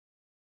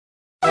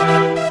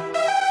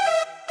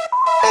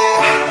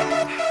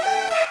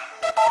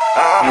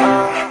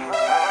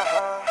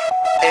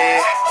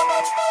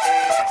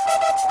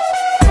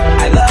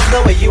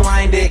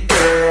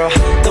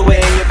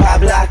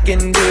block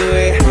and do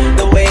it.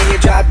 The way you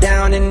drop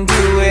down and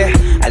do it.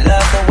 I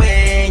love the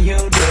way you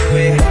do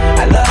it.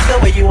 I love the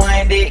way you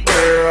wind it,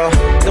 girl.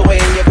 The way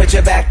you put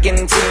your back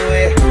into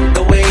it.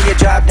 The way you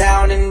drop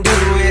down and do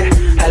it.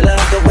 I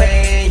love the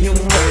way you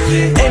move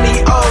it.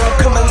 NEO,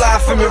 coming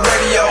live from your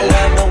radio. I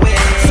love the way.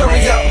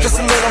 Hurry up, just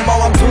a little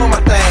more, I'm doing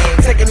my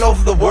thing. Taking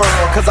over the world,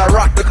 cause I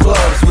rock the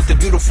clubs with the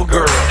beautiful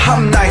girl.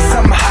 I'm nice,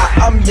 I'm hot,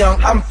 I'm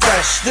young, I'm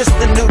fresh. This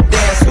the new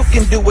dance, who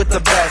can do it the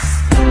best?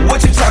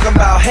 What you talking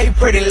about? Hey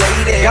pretty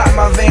lady, got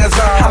my Vans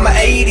on, I'm a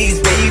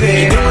 80s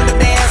baby. You doing the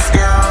dance,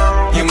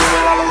 girl. You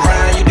moving all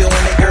around, you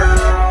doing it,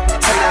 girl.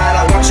 Tonight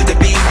I want you to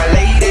be my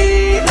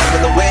lady.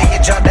 Love the way you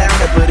drop down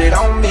and put it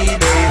on me,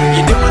 baby.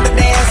 You doing the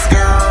dance,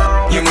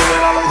 girl. You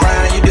moving all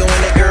around, you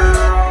doing it,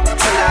 girl.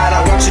 Tonight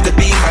I want you to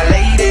be my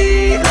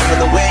lady.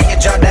 Love the way you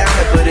drop down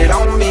and put it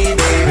on me,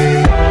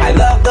 baby. I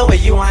love the way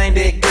you wind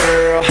it,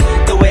 girl.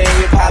 The way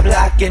you pop,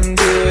 lock and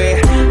do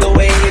it. The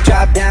way you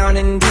drop down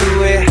and do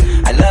it.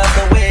 I love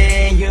the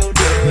way you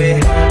do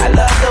it. I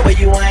love the way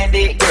you wind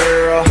it,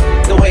 girl.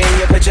 The way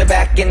you put your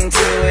back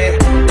into it.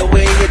 The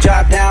way you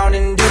drop down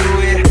and do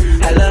it.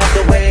 I love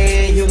the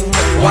way you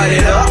move. Wind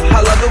it up,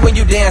 I love it when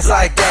you dance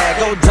like that.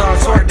 Go dumb,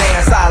 twerk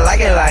dance, I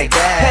like it like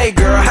that. Hey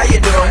girl, how you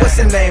doing? What's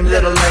your name,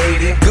 little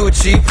lady?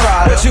 Gucci,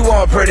 Prada, what you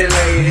want, pretty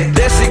lady?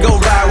 There she go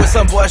ride with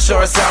some boy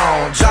shorts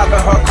on,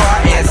 driving her car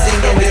and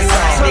singing this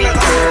song. Wind it,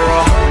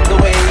 girl. The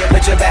way you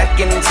put your back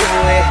into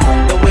it.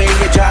 The way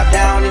you drop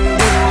down and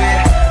do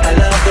it. I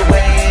love the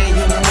way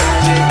you move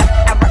it.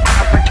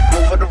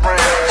 Move it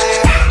around,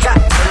 yeah. Drop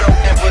it low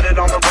and put it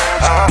on the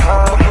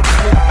ground.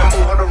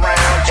 Move it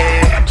around,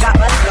 yeah. Drop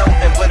it low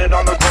and put it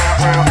on the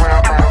ground,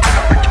 round.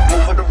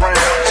 Move it around,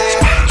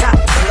 yeah.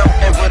 Drop it low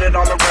and put it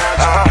on the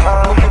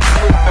ground.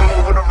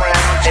 Move it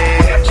around,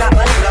 yeah. Drop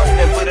it low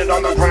and put it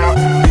on the ground.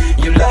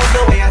 You love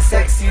the way I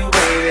sex you,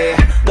 baby.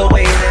 The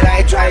way that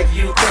I drive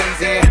you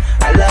crazy.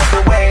 I love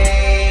the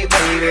way,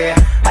 baby.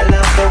 I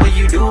love the way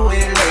you do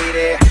it,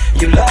 lady.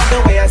 You love the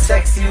way I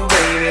sex you,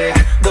 baby.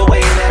 The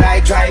way that I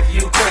drive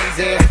you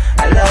crazy.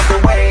 I love the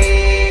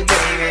way,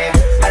 baby.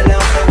 I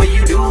love the way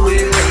you do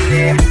it,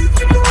 lady.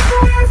 You love the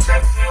way I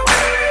sex you,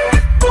 baby.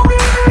 The way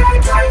that I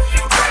drive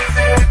you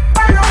crazy.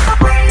 I love the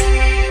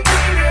way,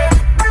 baby.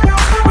 I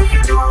love the way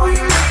you do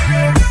it,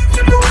 lady.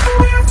 You love the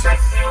way I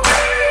sex you,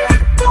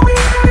 baby. The way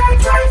that I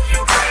drive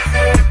you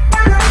crazy.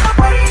 I love the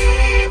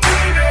way,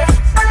 baby.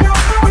 I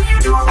love the way you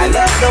do it. I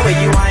love the way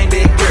you wind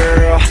it,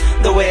 girl.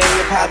 The way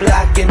you pop,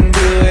 lock and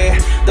do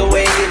it. The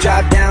way you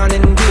drop down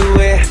and do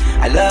it.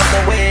 I love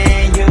the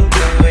way you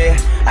do it.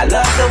 I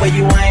love the way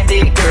you wind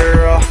it,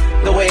 girl.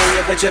 The way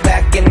you put your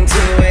back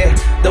into it.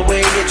 The way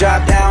you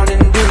drop down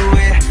and do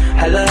it.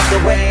 I love the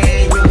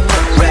way you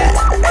move it.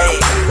 Hey,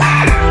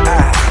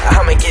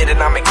 I'ma get it,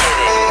 I'ma get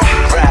it.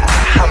 Right,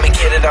 I'ma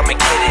get it, I'ma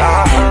get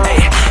it.